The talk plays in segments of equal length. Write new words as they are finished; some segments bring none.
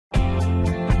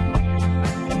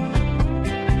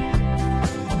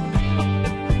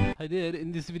there,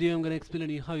 in this video I'm going to explain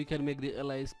you how you can make the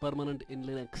alias permanent in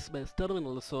Linux based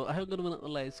terminal. So I have got one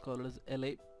alias called as LA,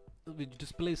 which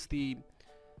displays the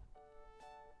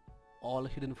all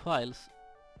hidden files.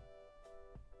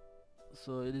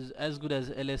 So it is as good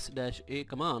as ls-a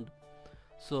command.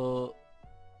 So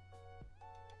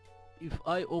if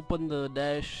I open the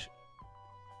dash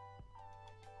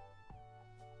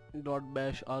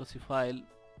 .bash rc file,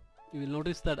 you will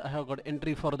notice that I have got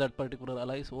entry for that particular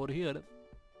alias over here.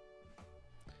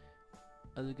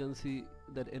 As you can see,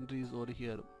 that entry is over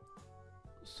here.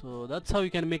 So that's how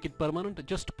you can make it permanent.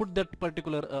 Just put that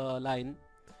particular line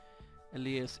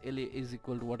alias LA is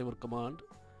equal to whatever command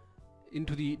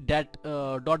into the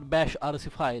 .bash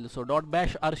rc file. So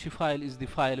 .bash rc file is the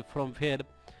file from where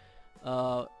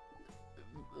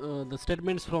the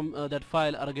statements from that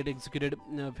file are get executed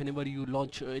whenever you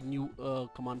launch a new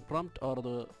command prompt or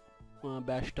the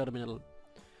bash terminal.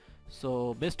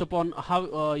 So based upon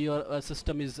how your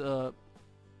system is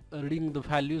reading the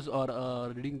values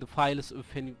or reading the files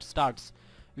when it starts,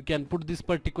 you can put this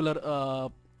particular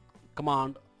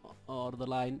command or the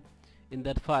line in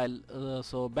that file.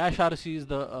 So bash rc is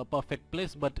the perfect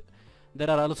place, but there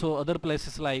are also other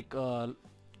places like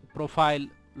profile,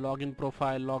 login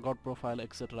profile, logout profile,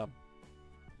 etc.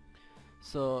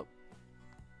 So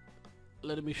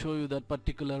let me show you that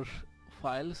particular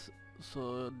files.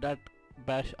 So that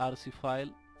bash rc file,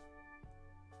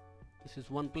 this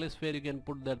is one place where you can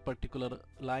put that particular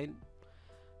line,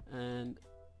 and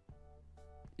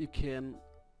you can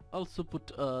also put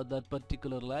that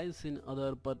particular lines in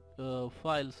other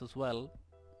files as well,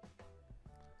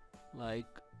 like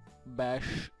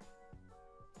bash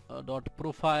dot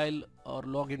profile or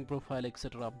login profile,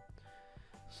 etc.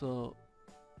 So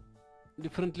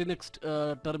different Linux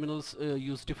terminals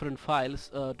use different files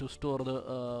to store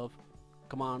the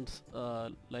commands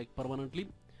like permanently.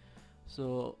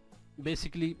 So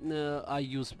basically I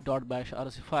use .bash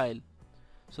rc file.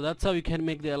 So that's how you can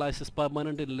make the aliases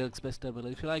permanent in Linux based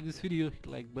terminal. If you like this video, hit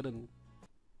like button.